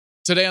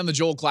Today on the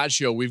Joel Klatt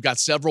Show, we've got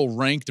several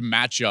ranked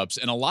matchups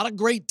and a lot of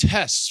great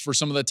tests for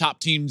some of the top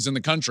teams in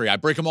the country. I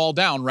break them all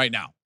down right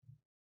now.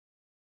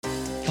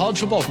 College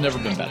football has never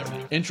been better.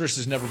 Interest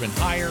has never been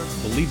higher.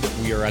 I believe that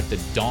we are at the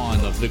dawn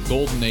of the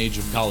golden age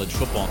of college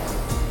football.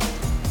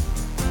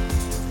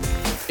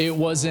 It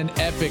was an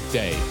epic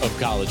day of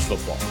college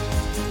football.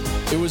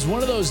 It was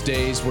one of those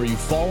days where you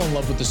fall in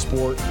love with the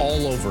sport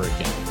all over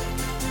again.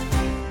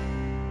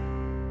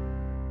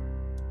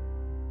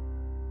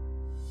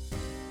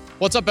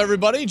 What's up,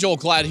 everybody? Joel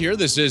Klatt here.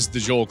 This is the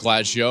Joel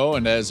Klatt Show,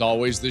 and as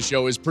always, this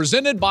show is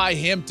presented by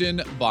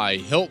Hampton by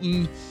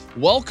Hilton.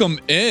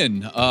 Welcome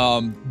in.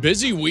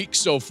 Busy week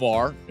so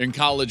far in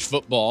college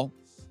football.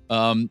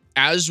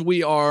 As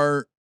we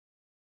are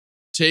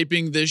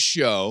taping this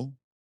show,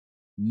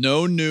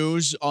 no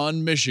news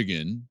on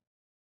Michigan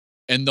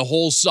and the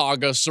whole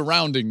saga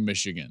surrounding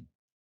Michigan.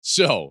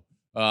 So,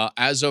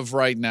 as of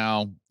right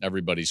now,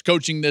 everybody's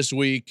coaching this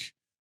week.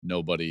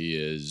 Nobody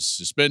is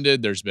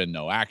suspended. There's been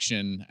no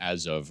action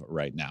as of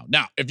right now.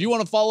 Now, if you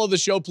want to follow the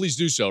show, please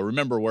do so.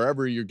 Remember,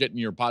 wherever you're getting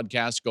your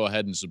podcast, go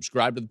ahead and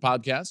subscribe to the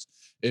podcast.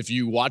 If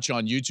you watch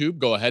on YouTube,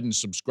 go ahead and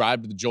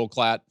subscribe to the Joel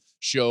Klatt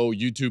Show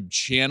YouTube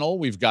channel.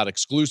 We've got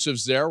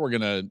exclusives there. We're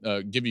going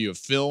to give you a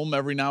film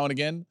every now and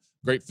again.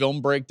 Great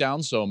film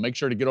breakdown. So make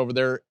sure to get over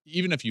there.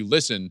 Even if you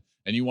listen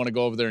and you want to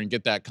go over there and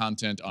get that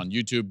content on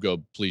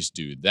YouTube, please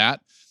do that.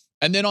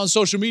 And then on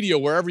social media,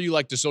 wherever you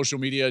like to social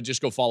media,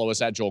 just go follow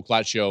us at Joel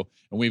Klatt Show.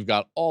 And we've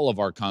got all of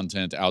our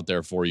content out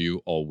there for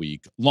you all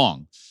week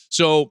long.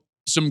 So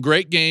some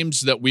great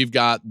games that we've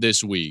got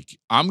this week.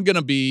 I'm going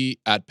to be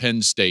at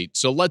Penn State.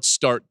 So let's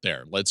start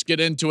there. Let's get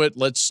into it.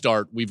 Let's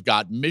start. We've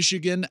got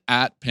Michigan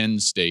at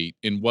Penn State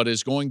in what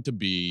is going to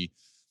be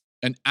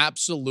an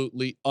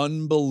absolutely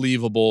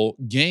unbelievable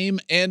game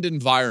and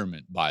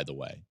environment, by the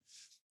way.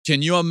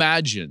 Can you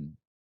imagine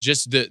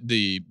just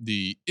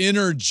the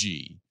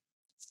energy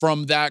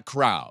from that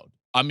crowd?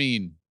 I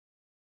mean,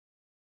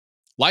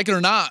 like it or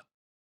not,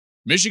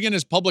 Michigan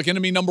is public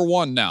enemy number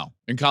one now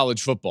in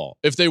college football.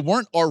 If they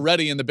weren't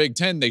already in the Big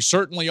Ten, they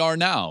certainly are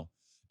now.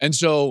 And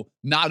so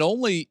not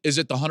only is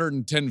it the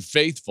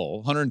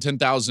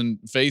 110,000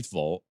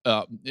 faithful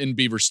in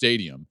Beaver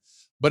Stadium,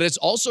 but it's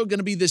also going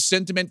to be this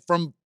sentiment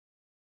from,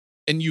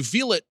 and you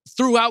feel it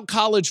throughout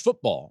college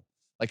football.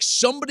 Like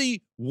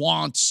somebody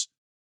wants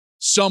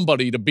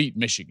somebody to beat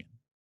Michigan.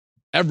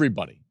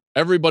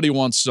 Everybody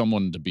wants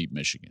someone to beat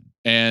Michigan.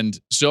 And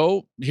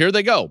so here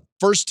they go.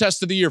 First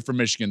test of the year for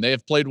Michigan. They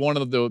have played one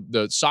of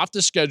the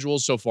softest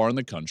schedules so far in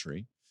the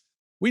country.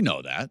 We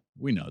know that.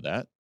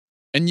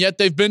 And yet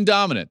they've been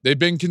dominant. They've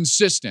been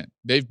consistent.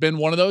 They've been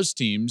one of those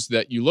teams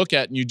that you look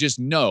at and you just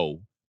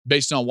know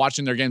based on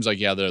watching their games, like,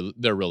 yeah,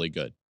 they're really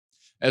good.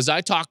 As I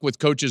talk with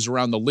coaches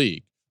around the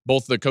league,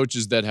 both the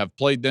coaches that have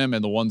played them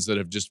and the ones that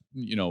have just,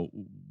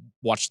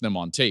 watched them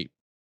on tape,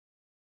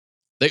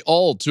 they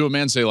all, to a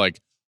man, say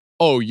like,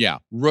 oh, yeah,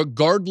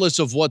 regardless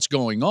of what's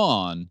going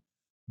on,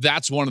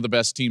 that's one of the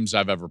best teams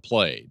I've ever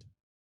played.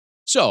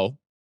 So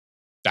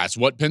that's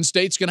what Penn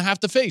State's going to have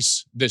to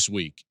face this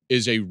week,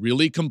 is a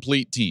really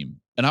complete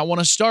team. And I want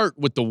to start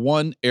with the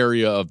one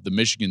area of the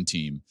Michigan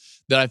team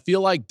that I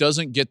feel like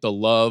doesn't get the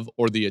love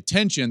or the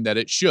attention that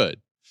it should.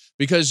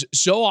 Because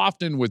so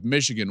often with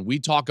Michigan, we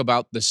talk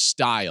about the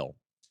style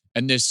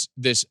and this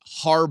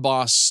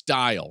Harbaugh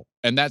style.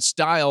 And that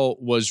style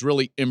was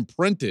really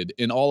imprinted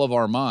in all of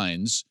our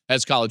minds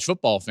as college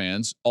football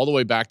fans, all the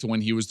way back to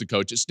when he was the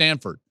coach at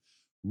Stanford.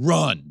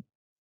 Run,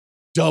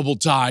 double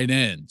tight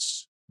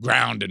ends,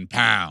 ground and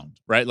pound,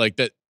 right? Like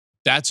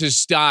that's his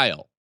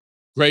style.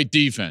 Great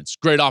defense,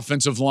 great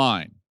offensive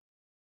line.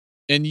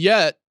 And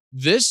yet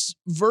this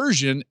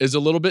version is a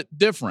little bit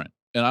different.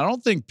 And I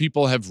don't think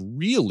people have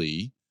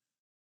really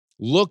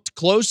looked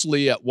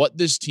closely at what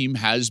this team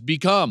has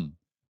become.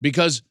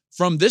 Because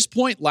from this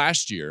point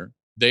last year,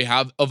 they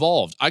have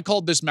evolved. I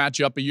called this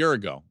matchup a year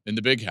ago in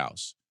the Big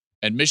House,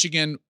 and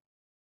Michigan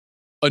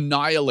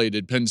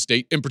annihilated Penn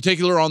State, in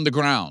particular on the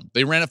ground.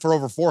 They ran it for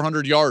over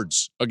 400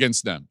 yards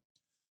against them.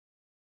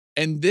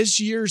 And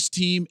this year's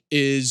team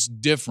is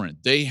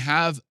different. They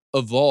have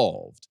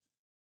evolved,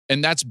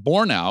 and that's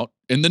borne out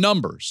in the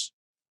numbers.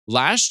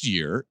 Last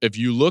year, if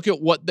you look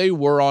at what they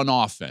were on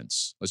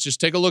offense, let's just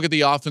take a look at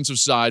the offensive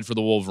side for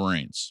the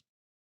Wolverines.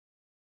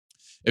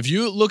 If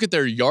you look at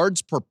their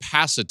yards per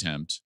pass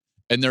attempt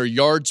and their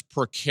yards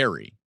per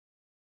carry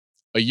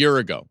a year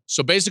ago.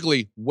 So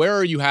basically, where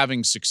are you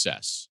having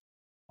success?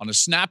 On a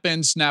snap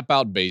in, snap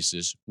out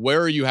basis, where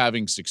are you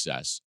having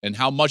success? And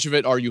how much of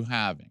it are you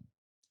having?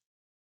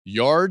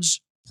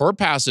 Yards per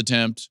pass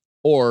attempt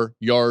or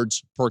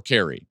yards per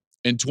carry.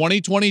 In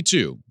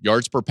 2022,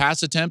 yards per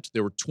pass attempt, they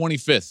were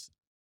 25th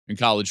in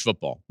college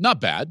football.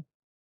 Not bad.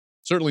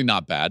 Certainly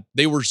not bad.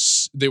 They were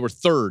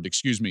third,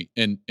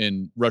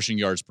 in rushing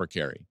yards per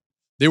carry.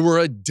 They were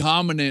a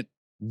dominant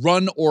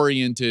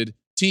run-oriented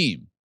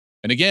team.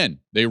 And again,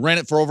 they ran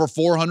it for over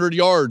 400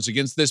 yards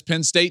against this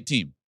Penn State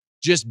team.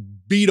 Just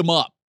beat them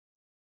up.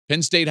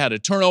 Penn State had a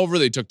turnover.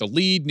 They took the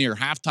lead near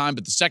halftime,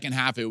 but the second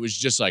half, it was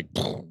just like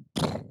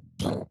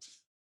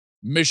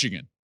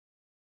Michigan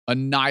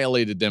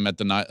annihilated them at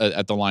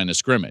the line of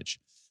scrimmage.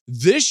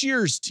 This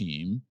year's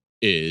team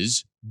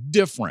is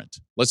different.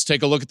 Let's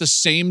take a look at the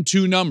same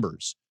two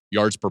numbers: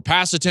 yards per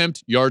pass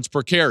attempt, yards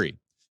per carry.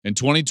 In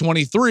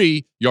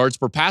 2023, yards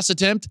per pass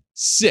attempt,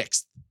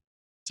 6th,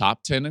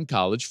 top 10 in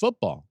college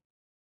football.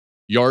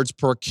 Yards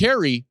per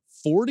carry,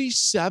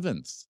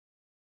 47th.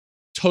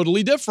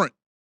 Totally different.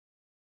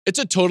 It's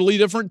a totally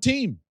different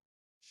team.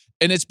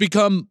 And it's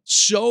become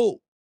so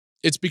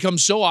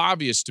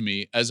obvious to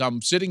me as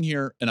I'm sitting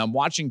here and I'm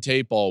watching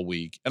tape all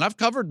week. And I've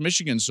covered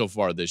Michigan so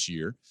far this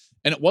year,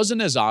 and it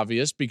wasn't as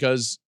obvious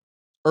because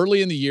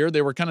early in the year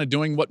they were kind of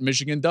doing what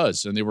Michigan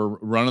does, and they were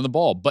running the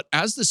ball. But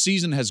as the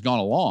season has gone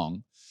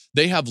along,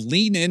 they have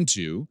leaned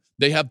into,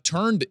 they have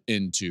turned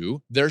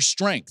into their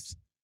strength.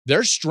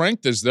 Their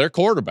strength is their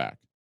quarterback.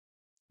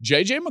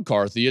 J.J.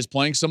 McCarthy is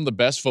playing some of the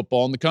best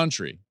football in the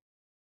country.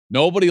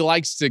 Nobody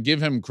likes to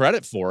give him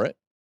credit for it.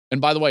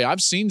 And by the way,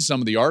 I've seen some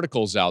of the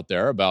articles out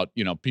there about,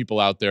 people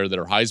out there that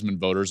are Heisman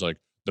voters, like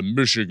the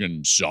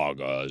Michigan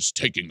saga is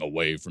taking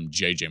away from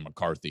J.J.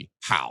 McCarthy.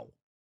 How?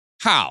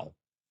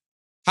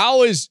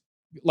 How is,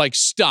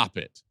 stop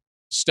it.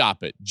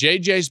 Stop it.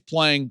 J.J.'s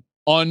playing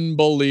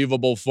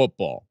unbelievable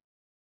football.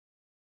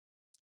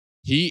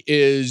 He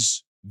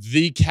is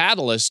the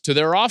catalyst to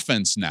their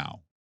offense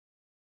now.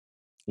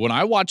 When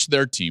I watch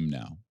their team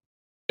now,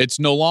 it's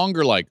no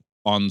longer like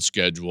on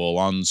schedule,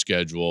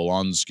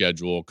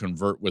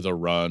 convert with a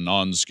run,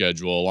 on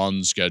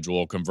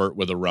schedule, convert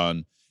with a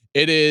run.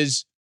 It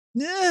is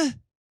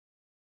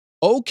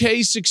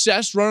okay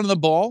success running the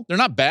ball. They're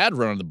not bad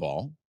running the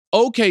ball.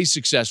 Okay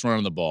success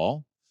running the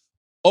ball.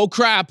 Oh,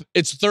 crap,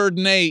 it's 3rd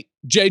and 8.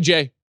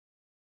 JJ,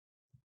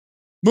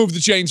 move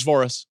the chains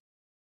for us.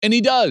 And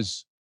he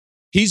does.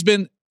 He's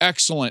been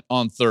excellent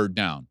on 3rd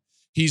down.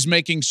 He's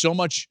making so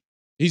much.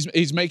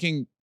 He's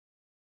making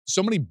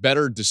so many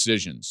better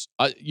decisions.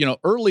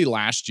 Early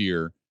last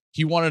year,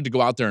 he wanted to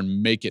go out there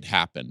and make it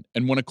happen.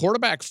 And when a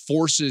quarterback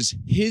forces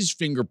his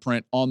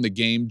fingerprint on the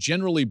game,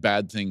 generally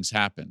bad things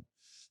happen.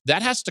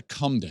 That has to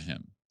come to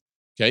him.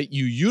 Okay?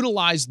 You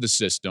utilize the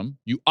system,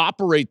 you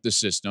operate the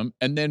system,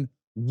 and then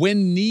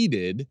when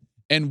needed,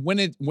 and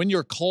when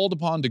you're called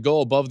upon to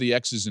go above the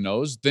X's and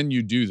O's, then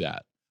you do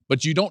that.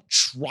 But you don't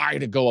try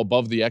to go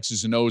above the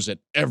X's and O's at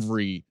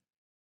every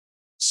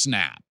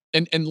snap.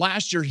 And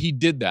last year he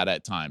did that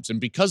at times. And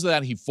because of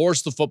that, he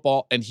forced the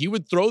football, and he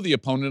would throw the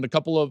opponent a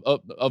couple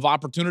of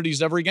opportunities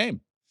every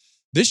game.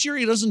 This year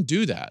he doesn't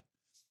do that.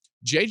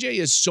 JJ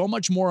is so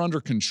much more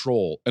under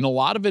control, and a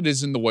lot of it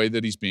is in the way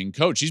that he's being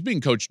coached. He's being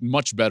coached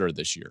much better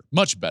this year,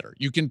 much better.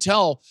 You can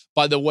tell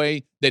by the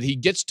way that he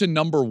gets to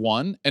number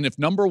 1, and if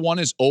number 1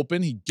 is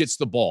open, he gets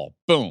the ball.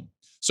 Boom.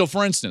 So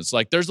for instance,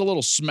 there's a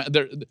little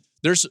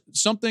there's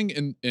something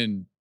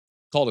in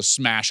called a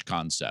smash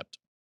concept.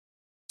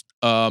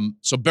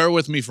 So bear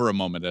with me for a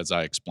moment as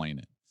I explain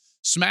it.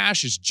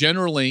 Smash is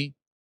generally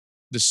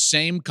the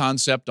same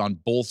concept on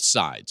both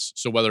sides.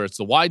 So whether it's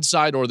the wide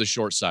side or the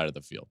short side of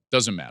the field,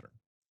 doesn't matter.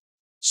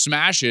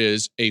 Smash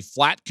is a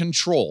flat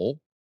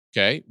control,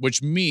 okay,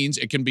 which means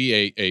it can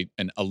be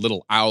a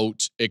little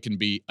out. It can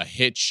be a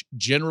hitch.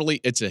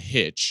 Generally, it's a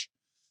hitch.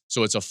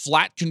 So it's a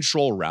flat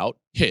control route,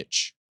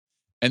 hitch.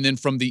 And then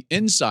from the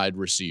inside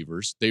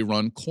receivers, they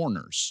run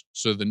corners.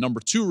 So the number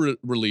 2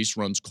 release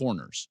runs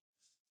corners.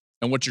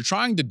 And what you're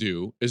trying to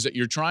do is that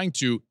you're trying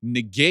to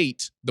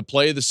negate the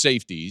play of the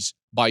safeties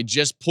by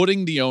just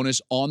putting the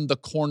onus on the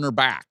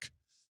cornerback.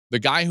 The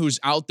guy who's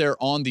out there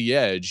on the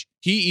edge,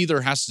 he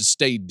either has to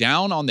stay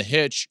down on the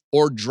hitch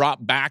or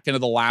drop back into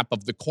the lap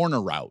of the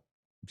corner route.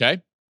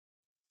 Okay?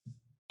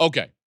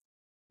 Okay.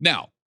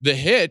 Now, the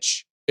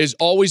hitch is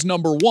always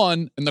number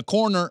 1 and the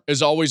corner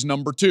is always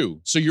number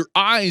 2. So your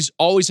eyes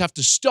always have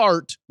to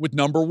start with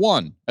number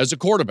 1 as a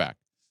quarterback.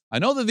 I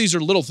know that these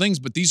are little things,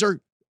 but these are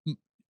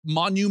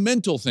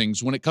monumental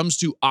things when it comes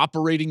to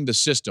operating the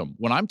system.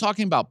 When I'm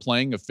talking about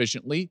playing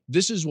efficiently,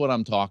 this is what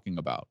I'm talking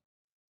about.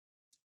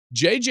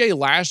 JJ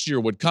last year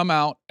would come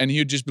out and he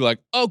would just be like,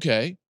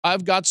 okay,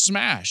 I've got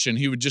smash. And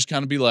he would just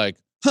kind of be like,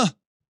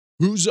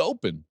 who's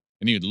open?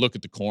 And he would look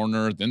at the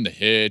corner, then the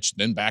hitch,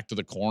 then back to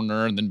the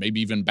corner, and then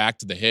maybe even back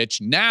to the hitch.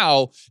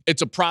 Now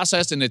it's a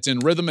process and it's in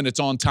rhythm and it's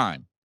on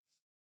time.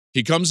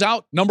 He comes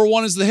out, number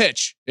 1 is the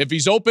hitch. If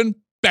he's open,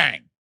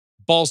 bang,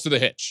 balls to the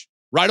hitch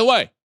right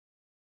away.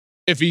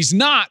 If he's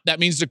not, that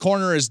means the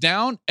corner is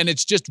down, and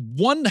it's just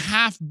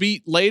 1/2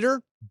 beat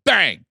later,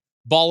 bang,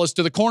 ball is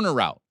to the corner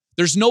route.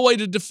 There's no way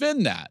to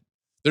defend that.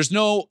 There's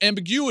no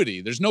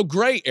ambiguity. There's no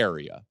gray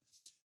area.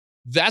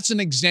 That's an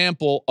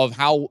example of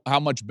how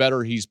much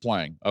better he's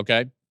playing,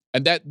 okay?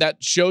 And that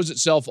shows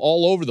itself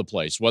all over the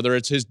place, whether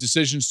it's his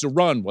decisions to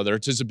run, whether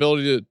it's his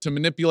ability to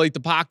manipulate the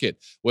pocket,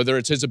 whether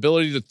it's his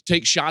ability to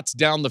take shots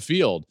down the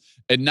field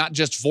and not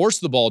just force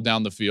the ball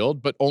down the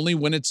field, but only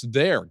when it's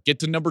there. Get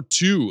to number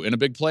 2 in a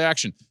big play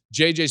action.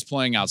 JJ's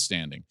playing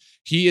outstanding.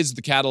 He is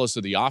the catalyst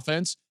of the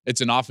offense. It's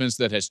an offense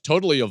that has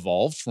totally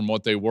evolved from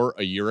what they were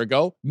a year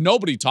ago.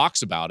 Nobody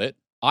talks about it.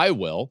 I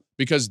will,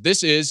 because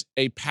this is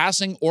a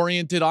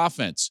passing-oriented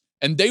offense.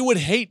 And they would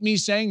hate me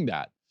saying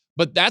that.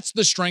 But that's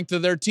the strength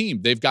of their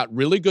team. They've got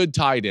really good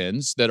tight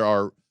ends that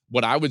are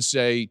what I would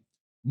say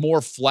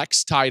more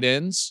flex tight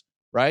ends,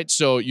 right?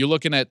 So you're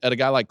looking at a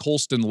guy like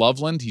Colston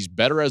Loveland. He's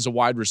better as a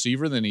wide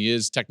receiver than he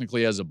is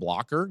technically as a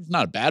blocker. He's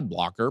not a bad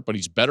blocker, but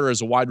he's better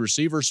as a wide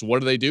receiver. So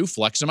what do?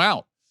 Flex him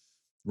out.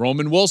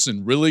 Roman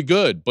Wilson, really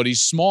good, but he's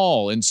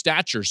small in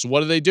stature. So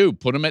what do?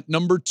 Put him at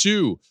number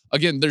 2.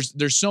 Again,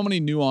 there's so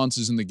many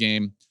nuances in the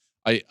game.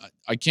 I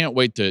can't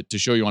wait to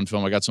show you on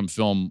film. I got some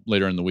film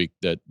later in the week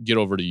that get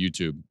over to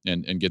YouTube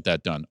and get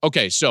that done.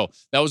 Okay, so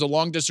that was a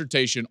long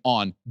dissertation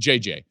on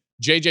JJ.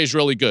 JJ's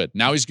really good.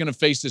 Now he's going to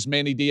face this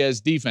Manny Diaz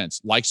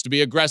defense. Likes to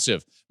be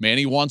aggressive.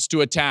 Manny wants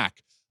to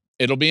attack.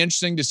 It'll be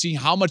interesting to see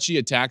how much he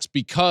attacks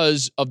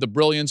because of the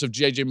brilliance of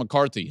J.J.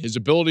 McCarthy, his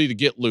ability to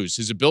get loose,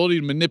 his ability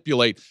to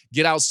manipulate,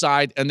 get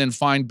outside, and then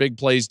find big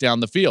plays down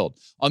the field.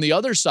 On the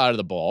other side of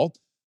the ball,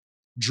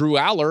 Drew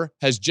Aller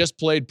has just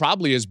played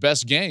probably his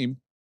best game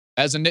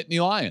as a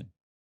Nittany Lion.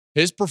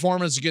 His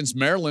performance against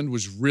Maryland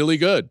was really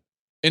good.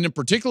 And in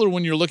particular,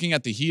 when you're looking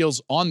at the heels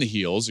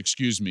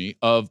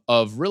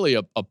of really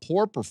a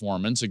poor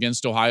performance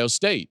against Ohio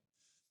State.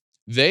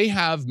 They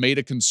have made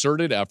a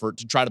concerted effort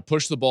to try to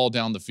push the ball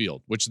down the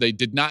field, which they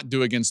did not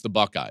do against the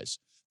Buckeyes.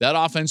 That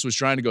offense was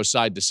trying to go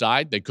side to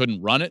side. They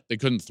couldn't run it. They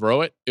couldn't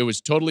throw it. It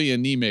was totally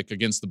anemic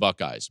against the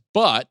Buckeyes.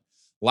 But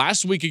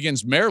last week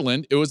against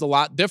Maryland, it was a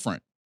lot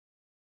different.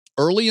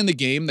 Early in the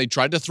game, they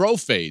tried to throw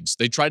fades.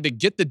 They tried to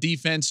get the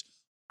defense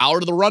out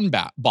of the run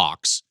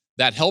box.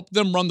 That helped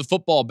them run the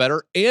football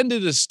better, and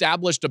it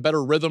established a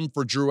better rhythm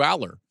for Drew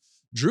Aller.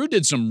 Drew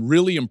did some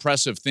really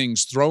impressive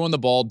things throwing the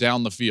ball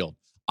down the field.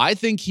 I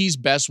think he's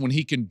best when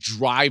he can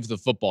drive the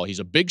football. He's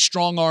a big,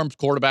 strong-armed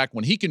quarterback.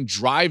 When he can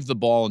drive the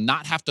ball and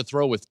not have to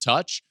throw with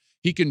touch,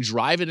 he can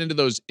drive it into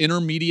those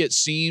intermediate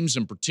seams,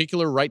 in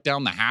particular right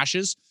down the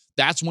hashes.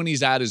 That's when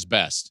he's at his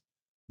best.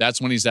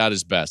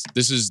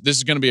 This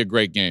is going to be a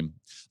great game.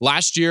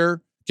 Last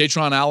year,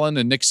 Katron Allen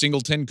and Nick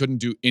Singleton couldn't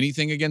do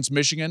anything against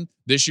Michigan.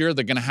 This year,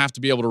 they're going to have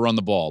to be able to run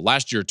the ball.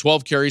 Last year,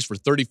 12 carries for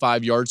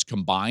 35 yards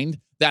combined.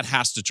 That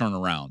has to turn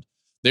around.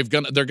 They're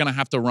going to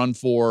have to run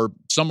for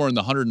somewhere in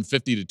the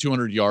 150 to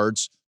 200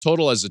 yards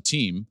total as a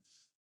team.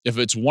 If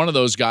it's one of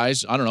those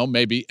guys, I don't know,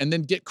 maybe, and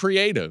then get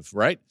creative,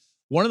 right?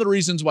 One of the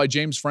reasons why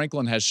James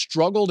Franklin has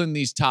struggled in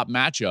these top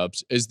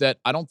matchups is that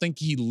I don't think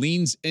he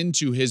leans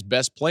into his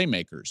best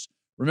playmakers.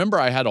 Remember,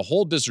 I had a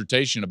whole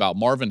dissertation about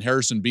Marvin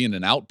Harrison being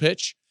an out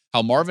pitch,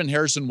 how Marvin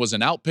Harrison was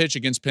an out pitch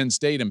against Penn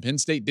State, and Penn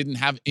State didn't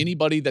have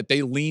anybody that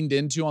they leaned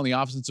into on the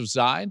offensive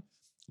side.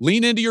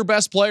 Lean into your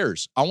best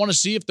players. I want to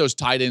see if those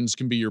tight ends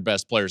can be your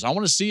best players. I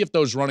want to see if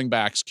those running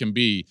backs can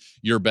be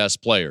your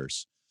best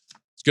players.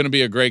 It's going to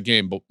be a great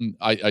game, but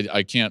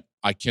I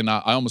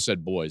cannot. I almost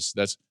said boys.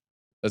 That's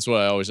what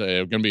I always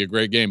say. It's going to be a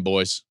great game,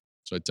 boys.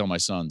 So I tell my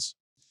sons.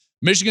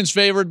 Michigan's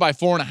favored by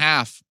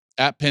 4.5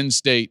 at Penn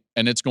State,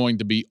 and it's going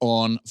to be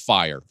on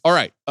fire. All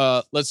right,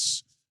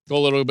 let's go a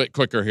little bit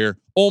quicker here.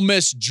 Ole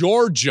Miss,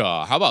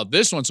 Georgia. How about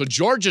this one? So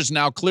Georgia's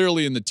now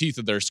clearly in the teeth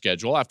of their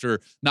schedule after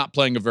not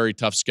playing a very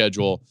tough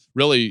schedule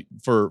really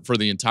for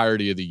the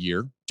entirety of the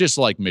year, just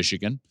like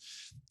Michigan.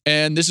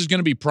 And this is going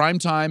to be prime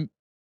time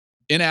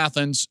in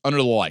Athens under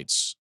the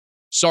lights.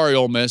 Sorry,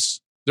 Ole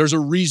Miss. There's a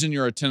reason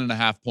you're a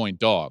 10.5-point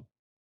dog.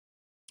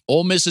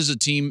 Ole Miss is a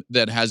team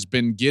that has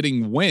been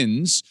getting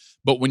wins,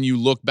 but when you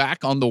look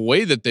back on the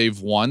way that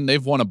they've won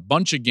a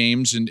bunch of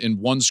games in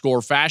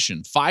one-score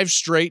fashion. 5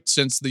 straight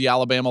since the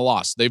Alabama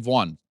loss. They've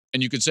won.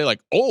 And you could say,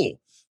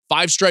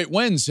 5 straight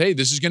wins. Hey,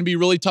 this is going to be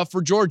really tough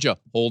for Georgia.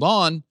 Hold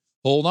on.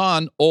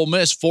 Ole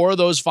Miss, 4 of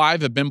those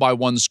 5 have been by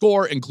 1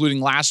 score, including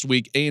last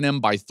week,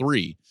 A&M by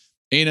 3.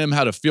 A&M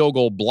had a field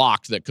goal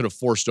blocked that could have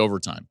forced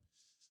overtime.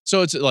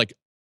 So it's like,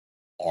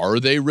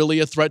 are they really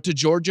a threat to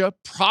Georgia?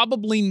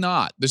 Probably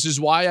not. This is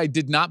why I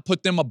did not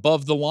put them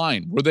above the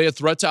line. Were they a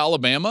threat to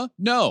Alabama?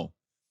 No,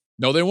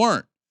 they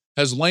weren't.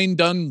 Has Lane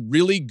done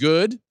really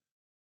good?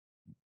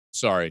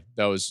 Sorry,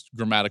 that was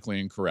grammatically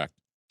incorrect.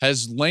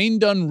 Has Lane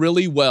done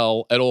really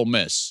well at Ole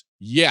Miss?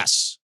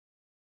 Yes.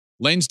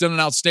 Lane's done an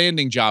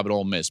outstanding job at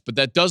Ole Miss, but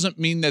that doesn't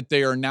mean that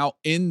they are now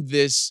in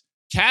this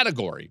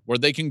category where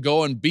they can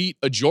go and beat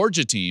a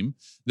Georgia team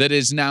that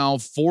is now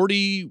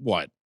 2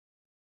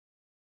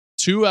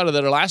 out of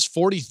their last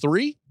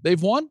 43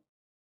 they've won?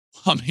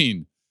 I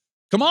mean,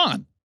 come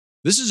on.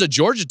 This is a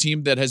Georgia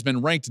team that has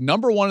been ranked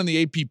number 1 in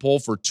the AP poll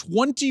for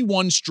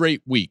 21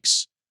 straight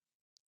weeks.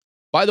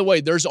 By the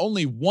way, there's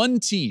only one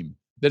team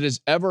that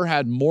has ever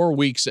had more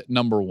weeks at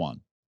number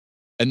 1,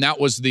 and that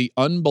was the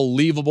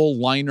unbelievable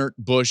Leinart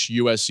Bush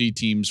USC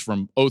teams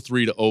from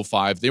 03 to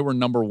 05. They were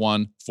number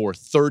 1 for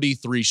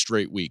 33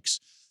 straight weeks.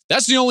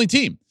 That's the only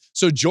team.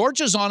 So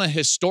Georgia's on a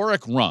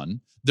historic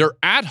run. They're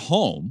at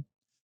home.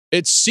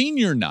 It's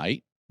senior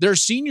night. Their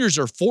seniors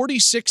are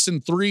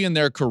 46-3 in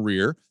their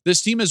career.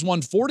 This team has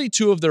won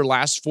 42 of their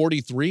last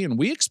 43, and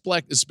we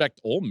expect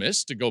Ole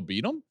Miss to go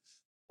beat them.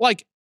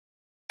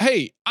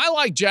 Hey, I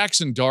like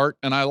Jackson Dart,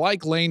 and I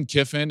like Lane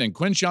Kiffin, and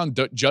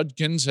Quinshon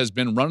Judkins has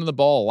been running the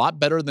ball a lot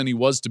better than he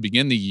was to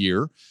begin the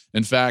year.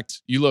 In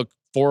fact, you look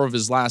 4 of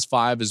his last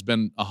 5 has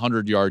been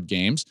 100-yard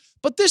games.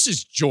 But this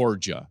is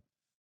Georgia.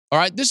 All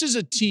right, this is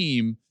a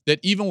team that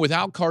even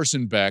without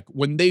Carson Beck,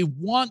 when they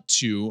want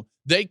to,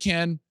 they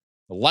can,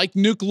 like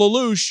Nuke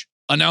LaLoosh,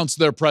 announce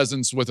their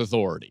presence with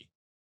authority.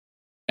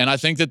 And I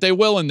think that they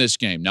will in this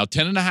game. Now,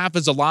 10.5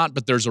 is a lot,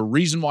 but there's a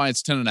reason why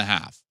it's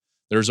 10.5.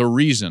 There's a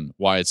reason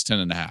why it's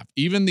 10.5.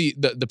 Even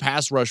the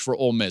pass rush for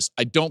Ole Miss,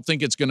 I don't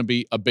think it's going to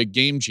be a big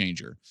game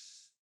changer.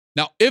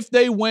 Now, if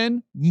they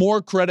win,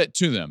 more credit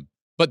to them.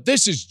 But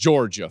this is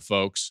Georgia,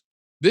 folks.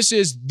 This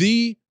is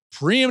the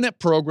preeminent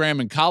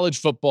program in college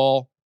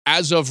football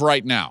as of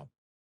right now.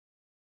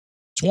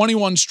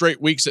 21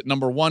 straight weeks at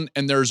number 1,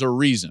 and there's a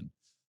reason.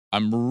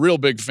 I'm a real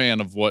big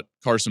fan of what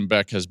Carson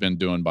Beck has been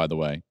doing, by the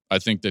way. I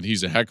think that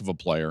he's a heck of a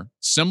player.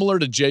 Similar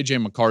to J.J.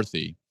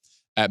 McCarthy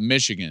at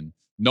Michigan,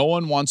 no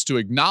one wants to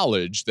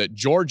acknowledge that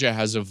Georgia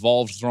has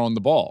evolved throwing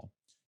the ball.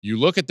 You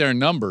look at their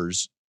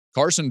numbers,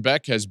 Carson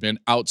Beck has been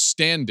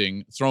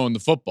outstanding throwing the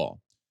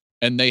football,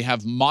 and they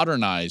have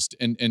modernized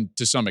and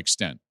to some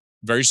extent.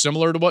 Very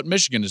similar to what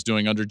Michigan is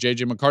doing under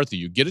J.J. McCarthy.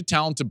 You get a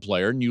talented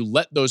player, and you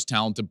let those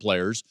talented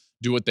players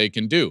do what they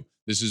can do.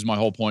 This is my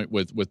whole point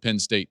with Penn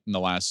State in the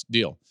last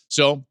deal.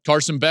 So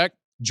Carson Beck,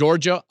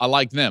 Georgia, I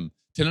like them.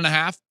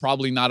 10.5,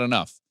 probably not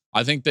enough.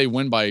 I think they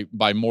win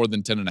by more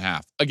than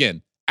 10.5.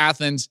 Again,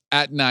 Athens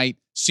at night,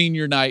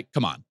 senior night.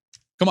 Come on.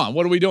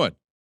 What are we doing?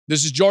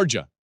 This is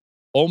Georgia.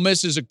 Ole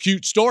Miss is a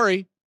cute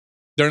story.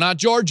 They're not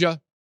Georgia.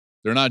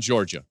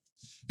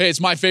 Hey,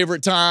 it's my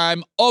favorite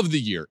time of the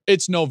year.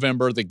 It's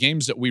November. The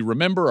games that we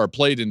remember are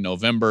played in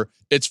November.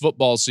 It's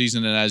football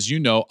season, and as you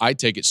know, I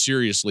take it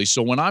seriously.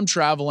 So when I'm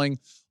traveling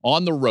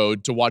on the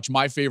road to watch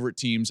my favorite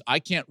teams, I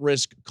can't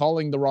risk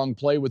calling the wrong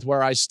play with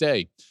where I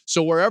stay.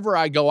 So wherever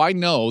I go, I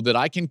know that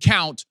I can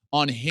count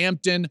on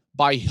Hampton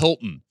by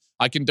Hilton.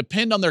 I can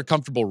depend on their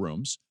comfortable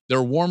rooms,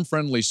 their warm,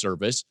 friendly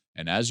service,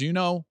 and as you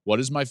know, what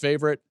is my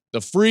favorite?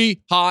 The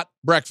free hot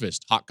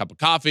breakfast. Hot cup of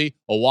coffee,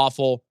 a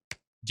waffle,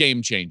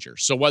 game changer.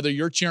 So whether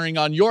you're cheering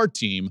on your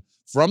team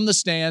from the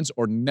stands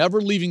or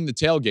never leaving the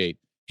tailgate,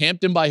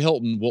 Hampton by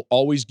Hilton will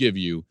always give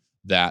you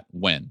that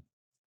win.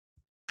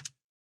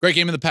 Great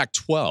game in the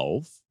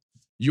Pac-12.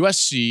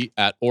 USC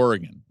at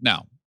Oregon.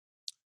 Now,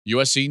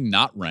 USC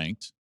not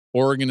ranked.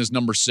 Oregon is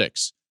number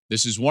 6.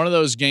 This is one of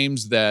those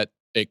games that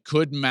it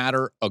could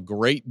matter a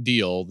great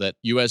deal that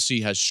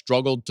USC has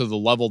struggled to the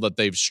level that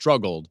they've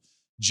struggled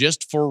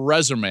just for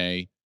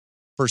resume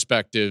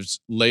perspectives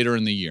later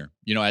in the year.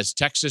 You know, as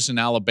Texas and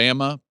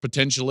Alabama,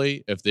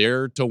 potentially, if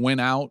they're to win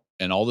out,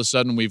 and all of a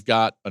sudden we've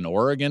got an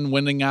Oregon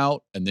winning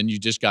out, and then you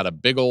just got a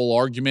big old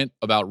argument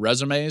about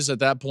resumes at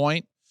that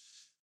point.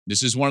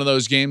 This is one of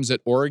those games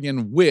that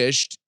Oregon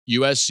wished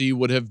USC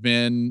would have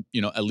been,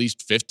 at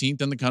least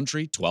 15th in the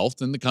country,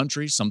 12th in the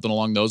country, something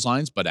along those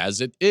lines. But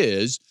as it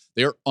is,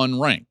 they're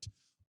unranked.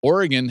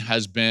 Oregon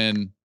has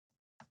been,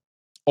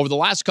 over the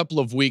last couple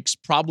of weeks,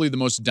 probably the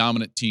most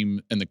dominant team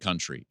in the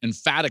country.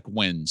 Emphatic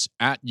wins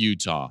at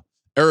Utah,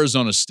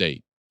 Arizona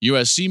State.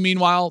 USC,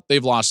 meanwhile,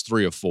 they've lost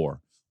 3 of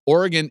 4.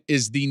 Oregon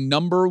is the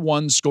number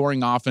 1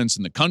 scoring offense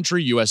in the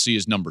country. USC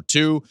is number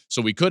 2.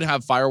 So we could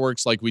have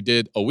fireworks like we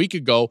did a week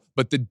ago.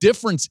 But the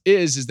difference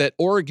is that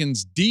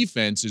Oregon's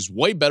defense is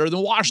way better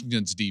than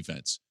Washington's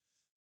defense.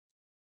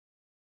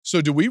 So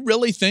do we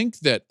really think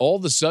that all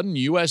of a sudden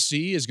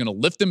USC is going to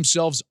lift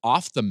themselves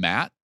off the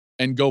mat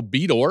and go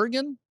beat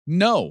Oregon?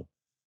 No.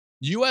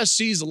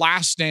 USC's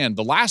last stand,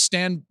 the last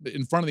stand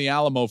in front of the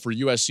Alamo for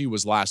USC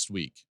was last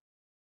week.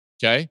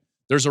 Okay?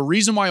 There's a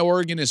reason why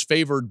Oregon is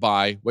favored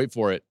by, wait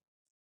for it,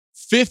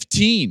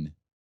 15.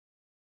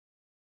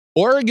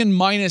 Oregon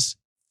minus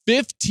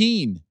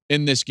 15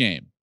 in this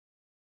game.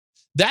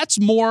 That's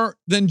more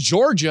than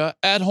Georgia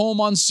at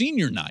home on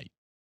senior night.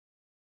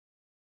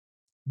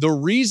 The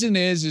reason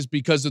is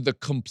because of the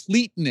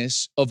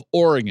completeness of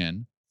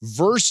Oregon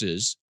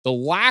versus the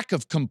lack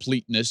of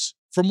completeness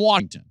from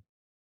Washington.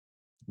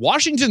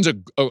 Washington's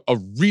a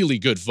really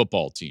good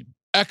football team.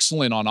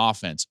 Excellent on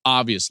offense,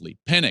 obviously.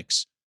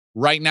 Penix,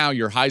 right now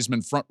your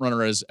Heisman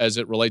frontrunner as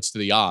it relates to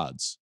the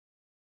odds.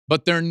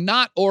 But they're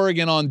not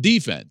Oregon on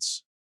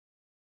defense.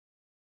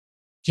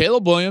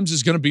 Caleb Williams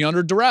is going to be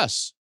under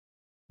duress.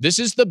 This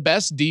is the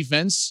best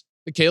defense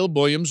that Caleb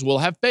Williams will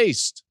have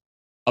faced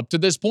up to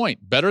this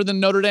point. Better than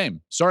Notre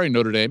Dame. Sorry,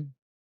 Notre Dame.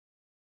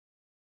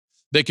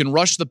 They can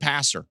rush the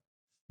passer.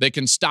 They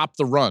can stop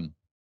the run.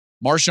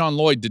 Marshawn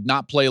Lloyd did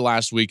not play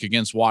last week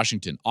against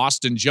Washington.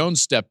 Austin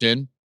Jones stepped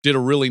in, did a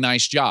really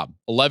nice job.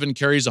 11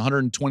 carries,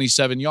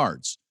 127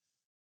 yards.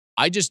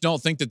 I just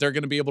don't think that they're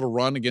going to be able to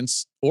run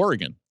against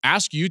Oregon.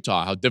 Ask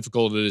Utah how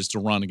difficult it is to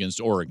run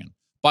against Oregon.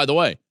 By the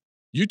way,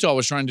 Utah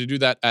was trying to do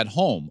that at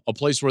home, a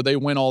place where they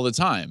win all the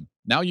time.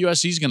 Now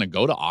USC is going to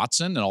go to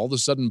Autzen and all of a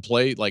sudden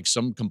play like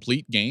some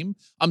complete game.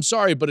 I'm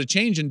sorry, but a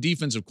change in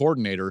defensive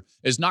coordinator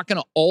is not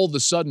going to all of a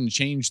sudden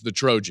change the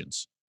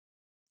Trojans.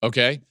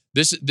 Okay?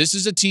 This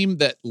is a team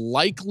that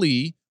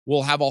likely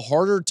will have a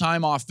harder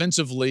time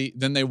offensively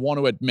than they want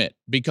to admit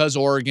because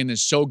Oregon is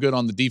so good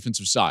on the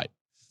defensive side.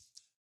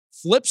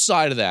 Flip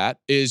side of that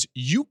is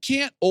you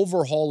can't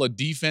overhaul a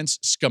defense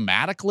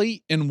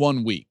schematically in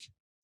 1 week.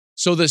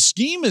 So the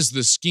scheme is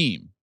the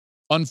scheme,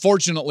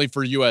 unfortunately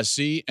for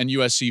USC and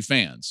USC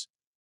fans.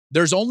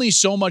 There's only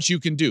so much you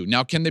can do.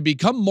 Now, can they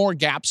become more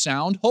gap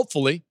sound?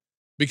 Hopefully,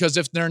 because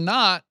if they're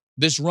not,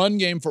 this run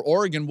game for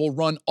Oregon will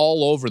run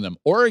all over them.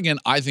 Oregon,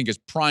 I think, is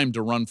primed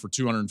to run for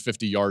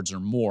 250 yards or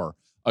more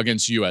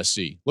against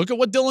USC. Look at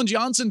what Dylan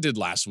Johnson did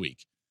last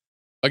week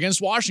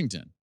against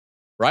Washington,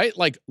 right?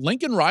 Like,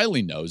 Lincoln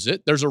Riley knows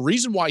it. There's a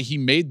reason why he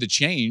made the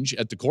change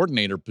at the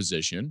coordinator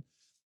position.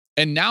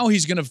 And now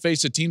he's going to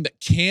face a team that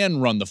can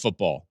run the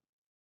football.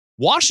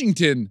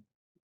 Washington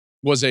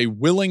was a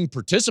willing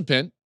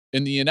participant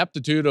in the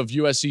ineptitude of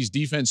USC's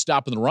defense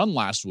stopping the run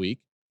last week.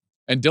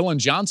 And Dylan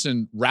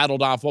Johnson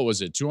rattled off,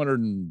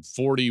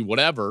 240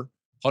 whatever,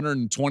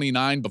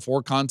 129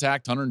 before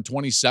contact,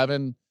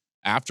 127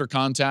 after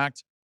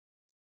contact.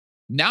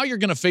 Now you're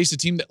going to face a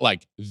team that,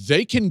 like,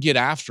 they can get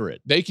after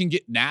it. They can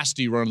get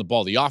nasty running the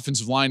ball. The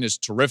offensive line is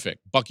terrific.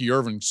 Bucky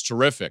Irving's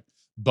terrific.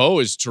 Bo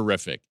is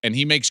terrific, and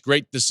he makes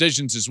great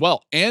decisions as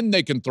well. And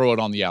they can throw it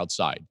on the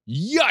outside.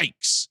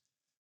 Yikes.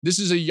 This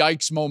is a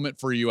yikes moment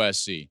for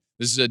USC.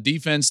 This is a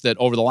defense that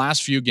over the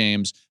last few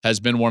games has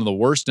been one of the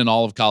worst in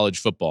all of college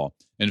football.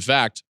 In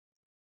fact,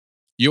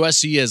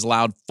 USC has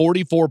allowed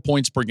 44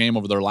 points per game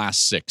over their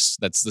last 6.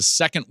 That's the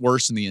second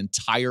worst in the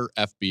entire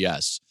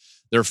FBS.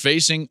 They're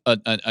facing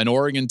an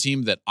Oregon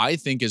team that I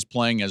think is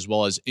playing as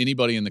well as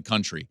anybody in the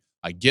country.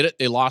 I get it.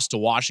 They lost to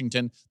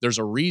Washington. There's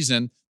a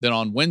reason that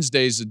on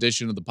Wednesday's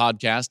edition of the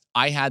podcast,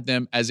 I had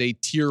them as a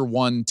tier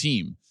 1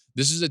 team.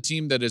 This is a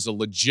team that is a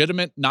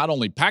legitimate, not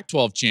only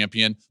Pac-12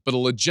 champion, but a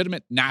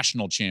legitimate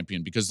national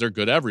champion because they're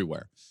good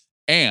everywhere.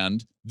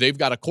 And they've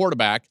got a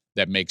quarterback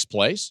that makes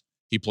plays.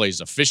 He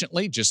plays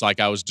efficiently, just like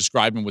I was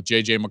describing with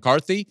J.J.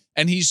 McCarthy.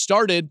 And he's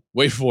started,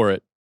 wait for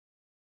it,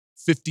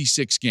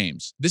 56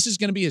 games. This is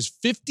going to be his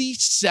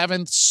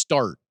 57th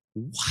start.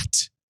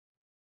 What?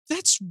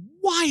 That's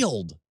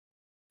wild.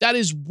 That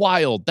is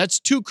wild. That's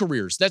 2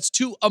 careers. That's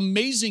 2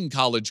 amazing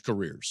college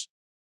careers.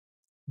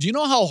 Do you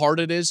know how hard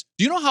it is?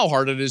 Do you know how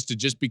hard it is to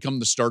just become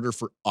the starter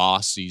for a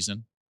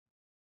season?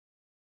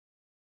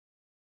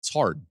 It's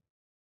hard.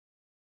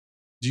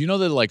 Do you know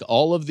that, like,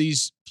 all of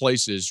these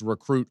places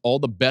recruit all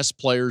the best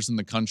players in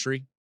the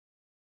country?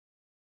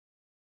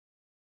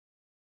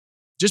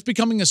 Just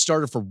becoming a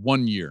starter for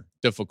 1 year,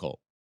 difficult.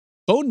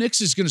 Bo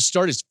Nix is going to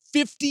start his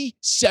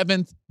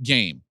 57th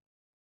game.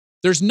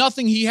 There's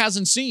nothing he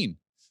hasn't seen.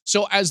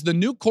 So as the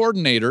new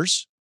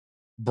coordinators,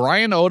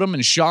 Brian Odom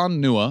and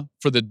Sean Nua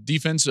for the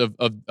defense of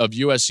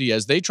USC,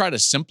 as they try to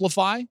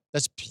simplify,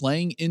 that's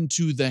playing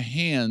into the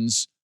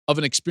hands of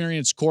an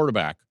experienced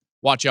quarterback.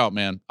 Watch out,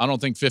 man. I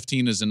don't think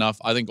 15 is enough.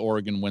 I think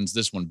Oregon wins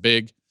this one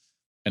big.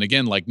 And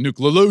again, like Nuke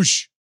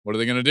LaLoosh, what are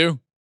they going to do?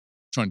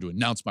 Trying to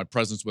announce my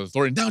presence with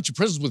authority. Announce your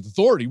presence with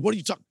authority. What are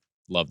you talking?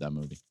 Love that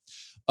movie.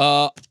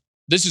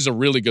 This is a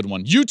really good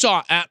one.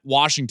 Utah at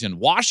Washington.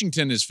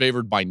 Washington is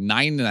favored by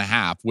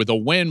 9.5. With a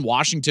win,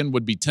 Washington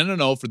would be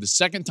 10-0 for the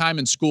second time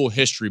in school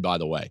history, by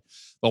the way.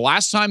 The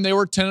last time they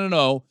were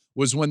 10-0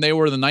 was when they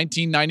were the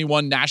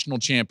 1991 national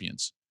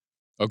champions.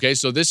 Okay,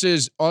 so this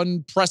is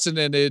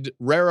unprecedented,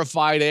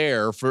 rarefied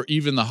air for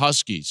even the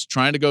Huskies,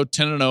 trying to go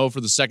 10-0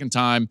 for the second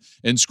time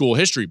in school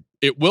history.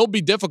 It will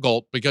be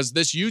difficult because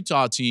this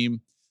Utah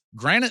team,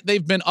 granted,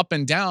 they've been up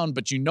and down,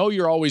 but you know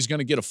you're always going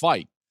to get a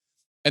fight.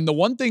 And the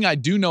one thing I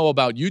do know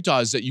about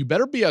Utah is that you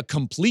better be a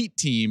complete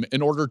team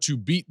in order to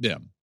beat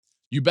them.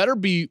 You better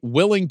be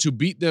willing to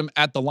beat them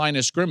at the line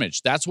of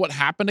scrimmage. That's what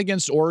happened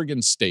against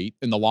Oregon State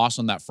in the loss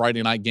on that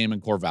Friday night game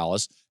in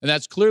Corvallis. And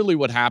that's clearly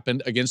what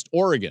happened against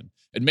Oregon.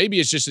 And maybe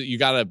it's just that you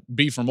got to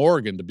be from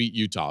Oregon to beat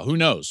Utah. Who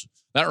knows?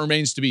 That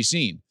remains to be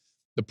seen.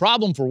 The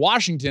problem for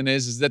Washington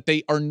is that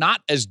they are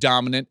not as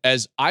dominant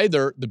as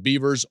either the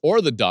Beavers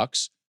or the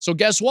Ducks. So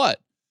guess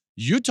what?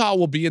 Utah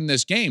will be in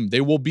this game.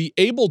 They will be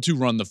able to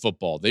run the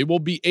football. They will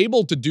be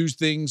able to do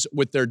things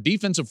with their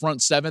defensive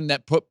front 7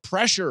 that put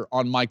pressure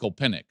on Michael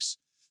Penix.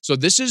 So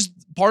this is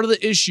part of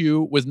the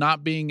issue with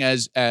not being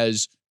as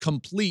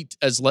complete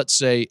as, let's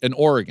say, an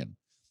Oregon.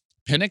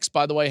 Penix,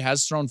 by the way,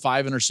 has thrown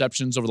 5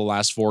 interceptions over the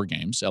last 4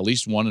 games, at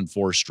least 1 in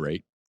 4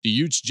 straight. The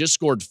Utes just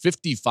scored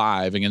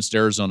 55 against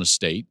Arizona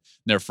State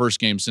in their first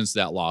game since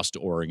that loss to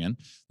Oregon.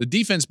 The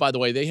defense, by the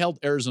way, they held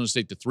Arizona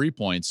State to 3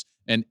 points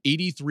and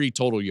 83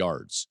 total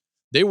yards.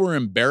 They were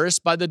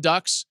embarrassed by the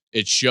Ducks.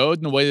 It showed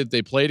in the way that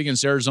they played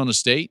against Arizona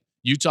State.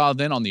 Utah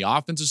then on the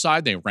offensive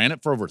side, they ran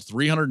it for over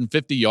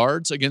 350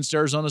 yards against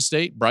Arizona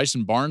State.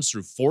 Bryson Barnes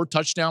threw 4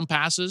 touchdown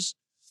passes.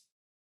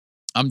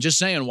 I'm just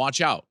saying, watch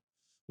out.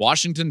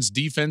 Washington's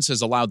defense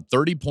has allowed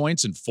 30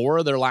 points in 4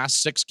 of their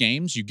last 6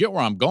 games. You get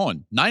where I'm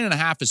going.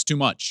 9.5 is too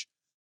much.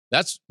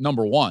 That's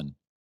number one.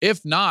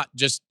 If not,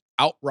 just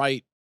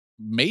outright,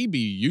 maybe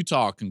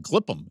Utah can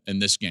clip them in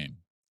this game.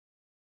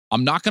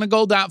 I'm not going to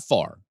go that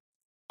far.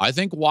 I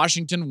think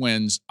Washington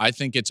wins. I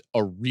think it's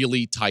a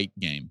really tight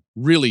game.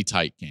 Really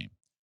tight game.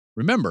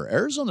 Remember,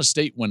 Arizona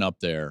State went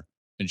up there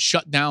and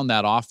shut down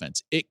that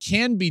offense. It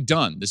can be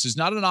done. This is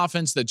not an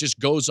offense that just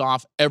goes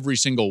off every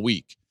single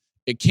week.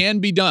 It can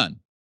be done.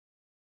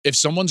 If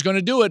someone's going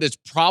to do it, it's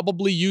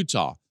probably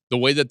Utah. The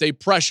way that they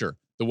pressure,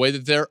 the way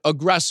that they're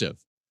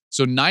aggressive.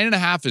 So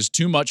 9.5 is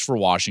too much for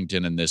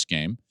Washington in this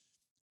game.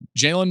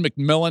 Jalen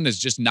McMillan has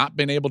just not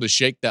been able to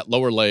shake that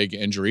lower leg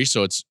injury.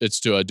 So it's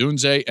to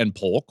Adunze and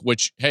Polk,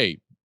 which, hey,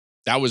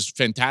 that was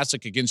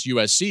fantastic against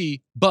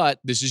USC, but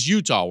this is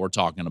Utah we're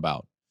talking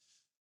about.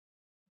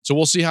 So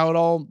we'll see how it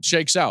all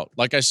shakes out.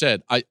 Like I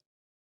said,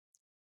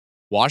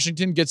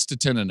 Washington gets to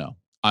 10-0.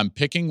 I'm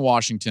picking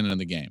Washington in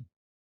the game.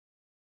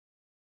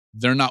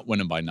 They're not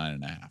winning by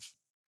 9.5.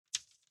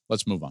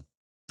 Let's move on.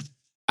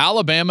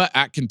 Alabama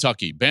at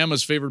Kentucky.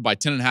 Bama's favored by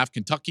 10.5.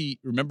 Kentucky,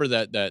 remember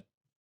that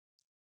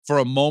for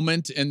a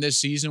moment in this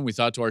season, we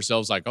thought to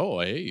ourselves like, oh,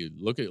 hey,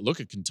 look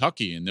at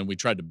Kentucky. And then we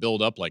tried to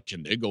build up like,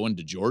 can they go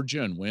into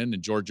Georgia and win?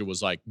 And Georgia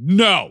was like,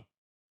 no,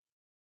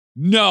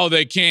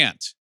 they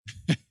can't.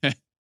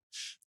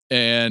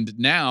 And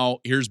now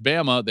here's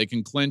Bama. They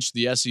can clinch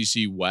the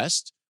SEC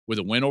West with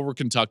a win over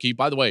Kentucky.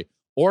 By the way,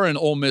 or an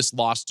Ole Miss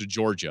lost to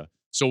Georgia.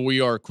 So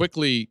we are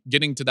quickly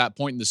getting to that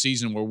point in the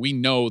season where we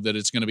know that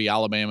it's going to be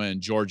Alabama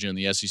and Georgia in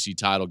the SEC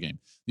title game.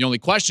 The only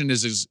question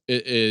is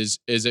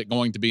it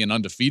going to be an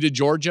undefeated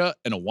Georgia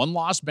and a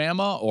one-loss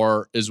Bama,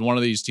 or is one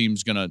of these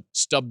teams going to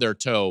stub their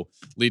toe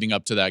leading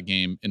up to that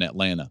game in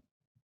Atlanta?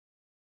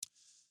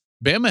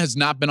 Bama has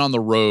not been on the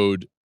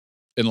road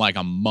in like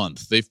a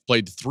month. They've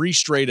played 3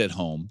 straight at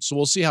home, so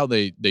we'll see how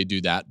they do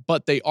that.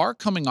 But they are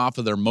coming off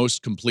of their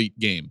most complete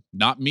game.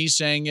 Not me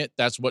saying it.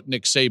 That's what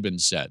Nick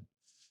Saban said.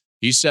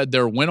 He said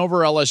their win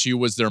over LSU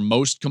was their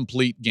most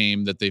complete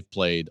game that they've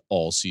played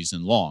all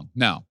season long.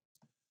 Now,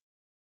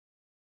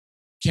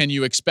 can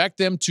you expect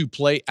them to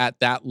play at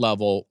that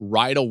level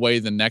right away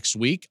the next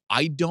week?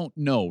 I don't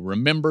know.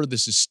 Remember,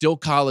 this is still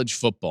college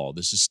football.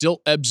 This is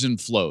still ebbs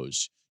and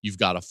flows. You've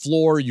got a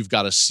floor, you've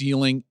got a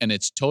ceiling, and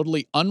it's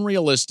totally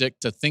unrealistic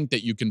to think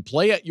that you can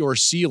play at your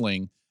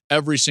ceiling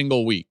every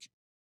single week.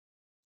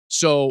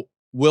 So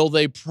will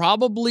they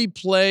probably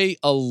play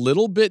a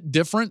little bit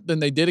different than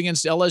they did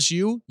against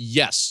LSU?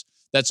 Yes.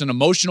 That's an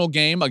emotional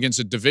game against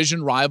a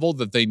division rival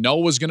that they know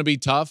was going to be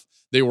tough.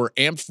 They were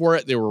amped for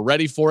it. They were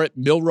ready for it.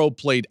 Milroe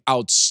played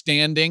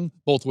outstanding,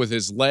 both with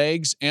his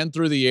legs and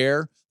through the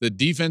air. The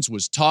defense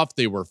was tough.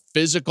 They were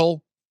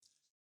physical.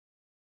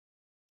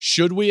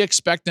 Should we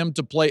expect them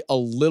to play a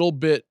little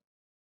bit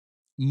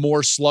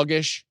more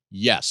sluggish?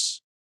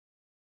 Yes.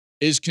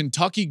 Is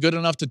Kentucky good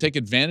enough to take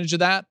advantage of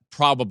that?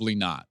 Probably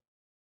not.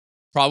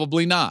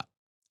 Probably not.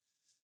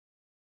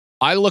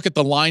 I look at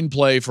the line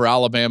play for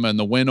Alabama and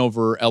the win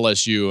over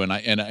LSU,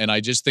 and I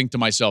just think to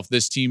myself,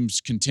 this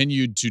team's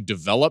continued to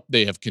develop.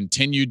 They have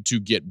continued to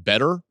get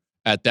better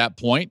at that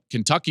point.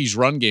 Kentucky's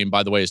run game,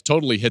 by the way, has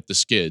totally hit the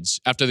skids.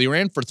 After they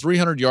ran for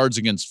 300 yards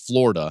against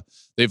Florida,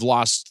 they've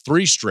lost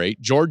 3 straight,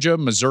 Georgia,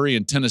 Missouri,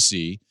 and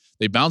Tennessee.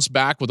 They bounced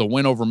back with a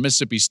win over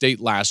Mississippi State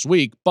last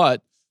week,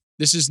 but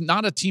this is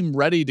not a team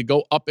ready to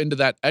go up into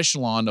that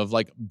echelon of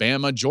like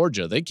Bama,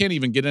 Georgia. They can't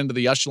even get into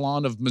the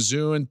echelon of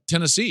Mizzou and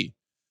Tennessee.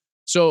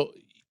 So,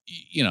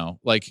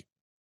 like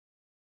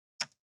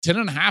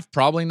 10.5,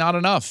 probably not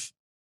enough.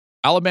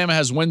 Alabama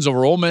has wins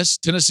over Ole Miss,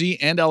 Tennessee,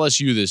 and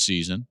LSU this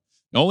season.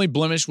 The only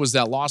blemish was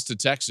that loss to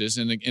Texas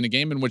in a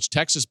game in which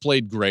Texas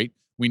played great.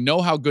 We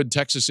know how good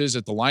Texas is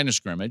at the line of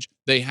scrimmage.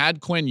 They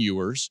had Quinn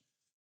Ewers.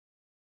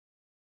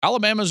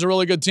 Alabama's a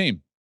really good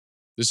team.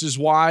 This is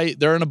why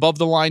they're an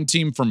above-the-line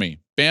team for me.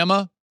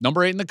 Bama,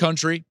 number 8 in the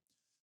country,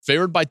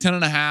 favored by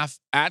 10.5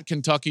 at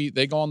Kentucky.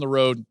 They go on the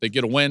road, they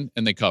get a win,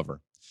 and they cover.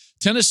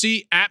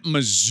 Tennessee at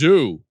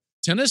Mizzou.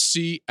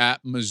 Tennessee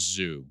at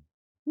Mizzou.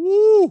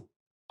 Woo!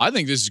 I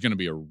think this is going to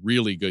be a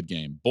really good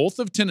game. Both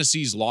of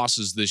Tennessee's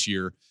losses this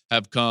year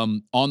have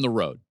come on the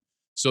road.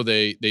 So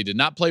they did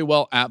not play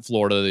well at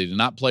Florida. They did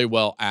not play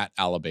well at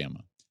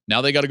Alabama.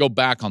 Now they got to go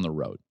back on the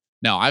road.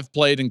 Now, I've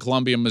played in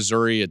Columbia,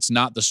 Missouri. It's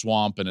not the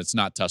Swamp, and it's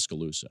not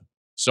Tuscaloosa.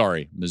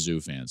 Sorry,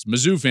 Mizzou fans.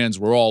 Mizzou fans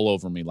were all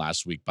over me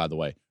last week, by the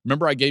way.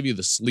 Remember I gave you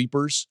the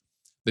sleepers?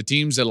 The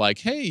teams that like,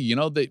 hey,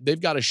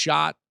 they've got a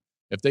shot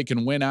if they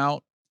can win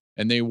out,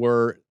 and they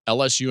were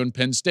LSU and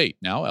Penn State.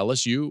 Now,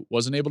 LSU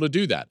wasn't able to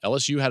do that.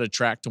 LSU had a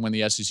track to win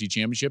the SEC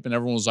championship, and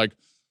everyone was like,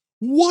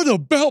 what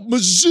about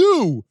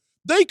Mizzou?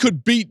 They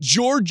could beat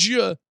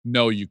Georgia.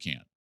 No, you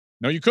can't.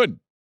 No, you couldn't.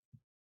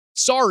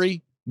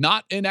 Sorry,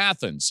 not in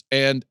Athens.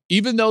 And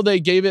even though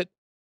they gave it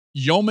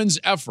yeoman's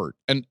effort,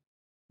 and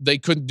they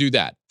couldn't do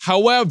that.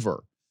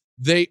 However,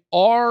 they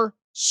are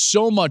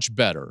so much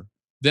better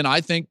than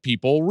I think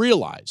people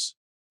realize.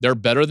 They're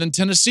better than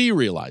Tennessee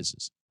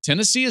realizes.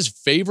 Tennessee is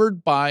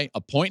favored by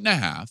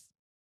 1.5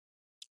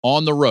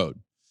 on the road.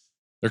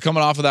 They're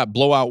coming off of that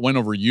blowout win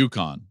over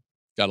UConn.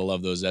 Got to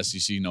love those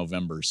SEC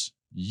Novembers.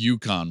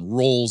 UConn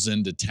rolls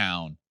into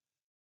town.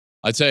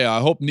 I tell you,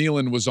 I hope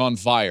Neyland was on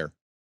fire,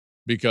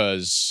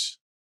 because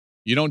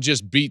you don't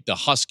just beat the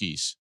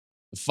Huskies,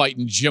 the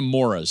fighting Jim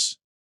Moras.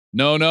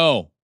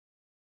 No.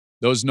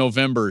 Those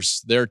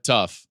Novembers, they're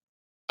tough.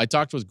 I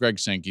talked with Greg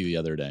Sankey the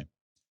other day,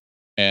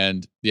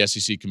 and the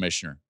SEC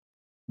commissioner.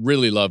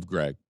 Really love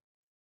Greg.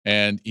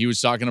 And he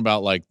was talking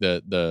about like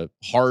the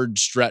hard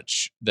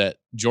stretch that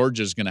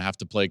Georgia's going to have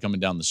to play coming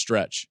down the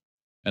stretch.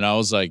 And I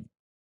was like,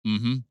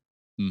 and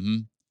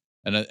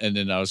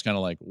then I was kind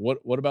of like,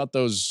 what about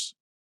those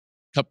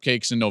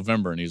cupcakes in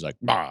November? And he's like,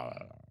 bah,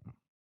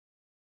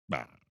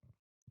 bah.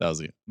 That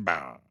was it.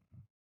 Bah.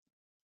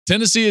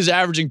 Tennessee is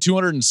averaging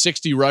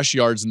 260 rush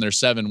yards in their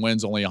 7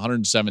 wins, only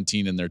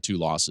 117 in their 2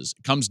 losses.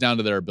 It comes down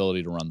to their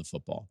ability to run the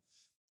football.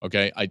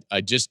 Okay,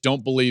 I just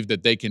don't believe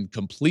that they can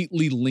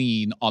completely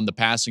lean on the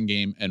passing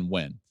game and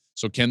win.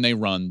 So can they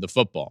run the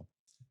football?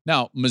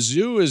 Now,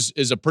 Mizzou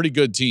is a pretty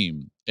good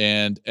team,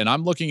 and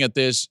I'm looking at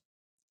this.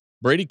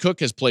 Brady Cook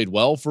has played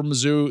well for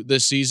Mizzou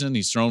this season.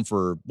 He's thrown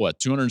for,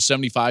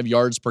 275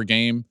 yards per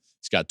game.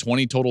 He's got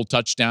 20 total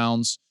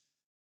touchdowns.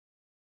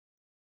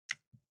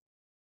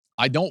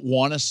 I don't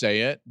want to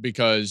say it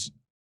because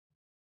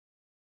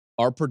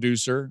our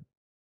producer,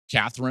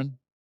 Catherine,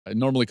 I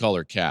normally call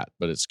her Kat,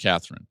 but it's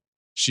Catherine.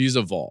 She's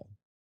a Vol.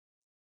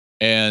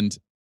 And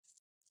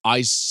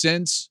I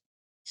sense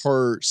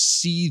her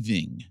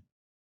seething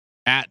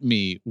at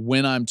me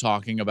when I'm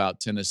talking about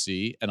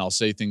Tennessee. And I'll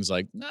say things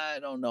like, I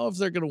don't know if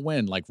they're going to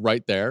win. Like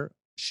right there,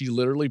 she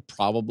literally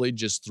probably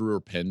just threw her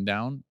pen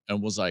down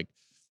and was like,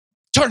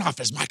 turn off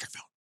his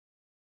microphone.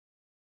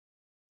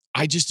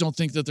 I just don't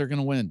think that they're going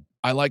to win.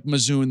 I like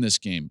Mizzou in this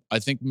game. I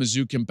think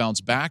Mizzou can bounce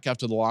back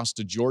after the loss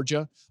to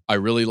Georgia. I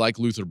really like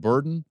Luther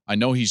Burden. I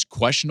know he's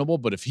questionable,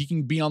 but if he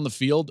can be on the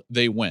field,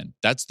 they win.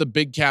 That's the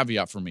big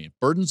caveat for me. If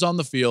Burden's on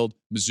the field,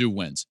 Mizzou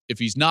wins. If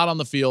he's not on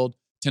the field,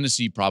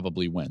 Tennessee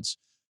probably wins.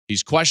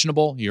 He's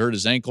questionable. He hurt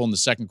his ankle in the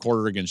second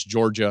quarter against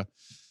Georgia.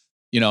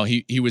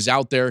 He was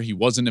out there. He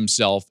wasn't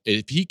himself.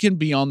 If he can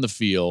be on the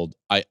field,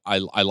 I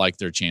like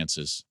their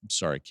chances. I'm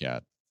sorry,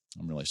 Kat.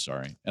 I'm really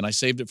sorry. And I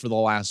saved it for the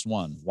last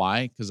one.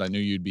 Why? Because I knew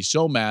you'd be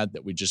so mad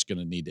that we're just going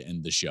to need to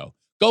end the show.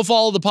 Go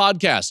follow the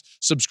podcast.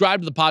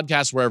 Subscribe to the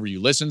podcast wherever you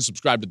listen.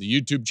 Subscribe to the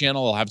YouTube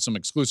channel. I'll have some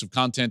exclusive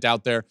content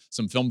out there,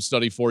 some film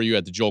study for you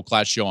at the Joel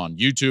Klatt Show on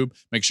YouTube.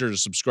 Make sure to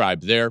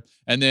subscribe there.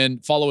 And then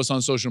follow us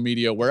on social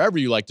media, wherever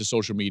you like to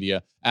social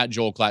media, at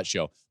Joel Klatt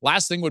Show.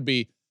 Last thing would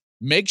be,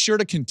 make sure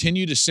to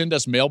continue to send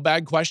us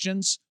mailbag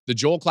questions. The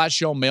Joel Klatt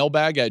Show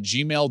mailbag at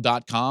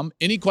gmail.com.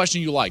 Any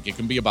question you like. It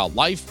can be about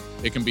life.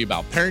 It can be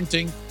about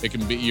parenting. It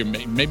can be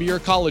maybe you're a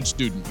college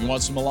student. You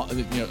want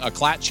a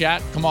Klatt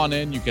chat? Come on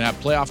in. You can have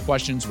playoff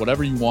questions,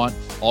 whatever you want.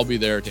 I'll be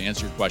there to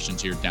answer your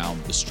questions here down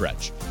the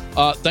stretch.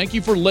 Thank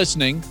you for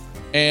listening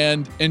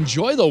and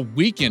enjoy the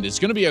weekend. It's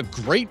going to be a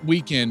great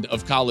weekend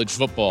of college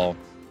football,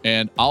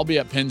 and I'll be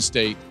at Penn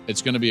State.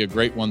 It's going to be a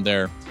great one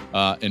there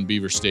in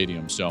Beaver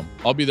Stadium. So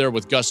I'll be there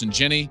with Gus and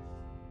Jenny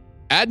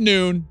at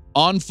noon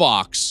on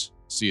Fox.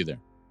 See you there.